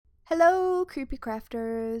Hello, creepy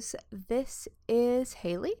crafters. This is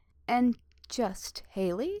Haley, and just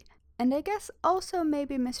Haley, and I guess also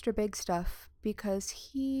maybe Mr. Big Stuff, because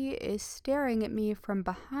he is staring at me from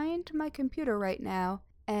behind my computer right now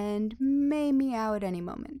and may meow at any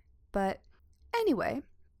moment. But anyway,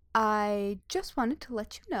 I just wanted to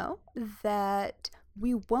let you know that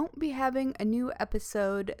we won't be having a new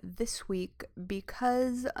episode this week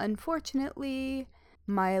because, unfortunately,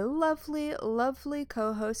 my lovely, lovely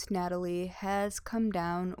co-host Natali has come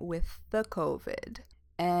down with the COVID,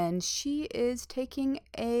 and she is taking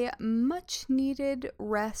a much-needed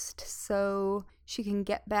rest so she can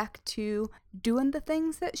get back to doing the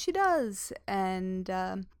things that she does. And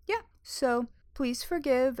so please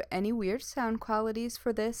forgive any weird sound qualities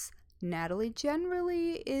for this. Natali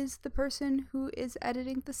generally is the person who is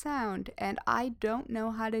editing the sound, and I don't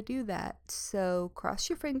know how to do that, so cross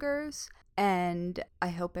your fingers. And I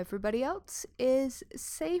hope everybody else is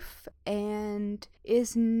safe and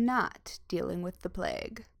is not dealing with the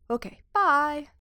plague. Okay, bye!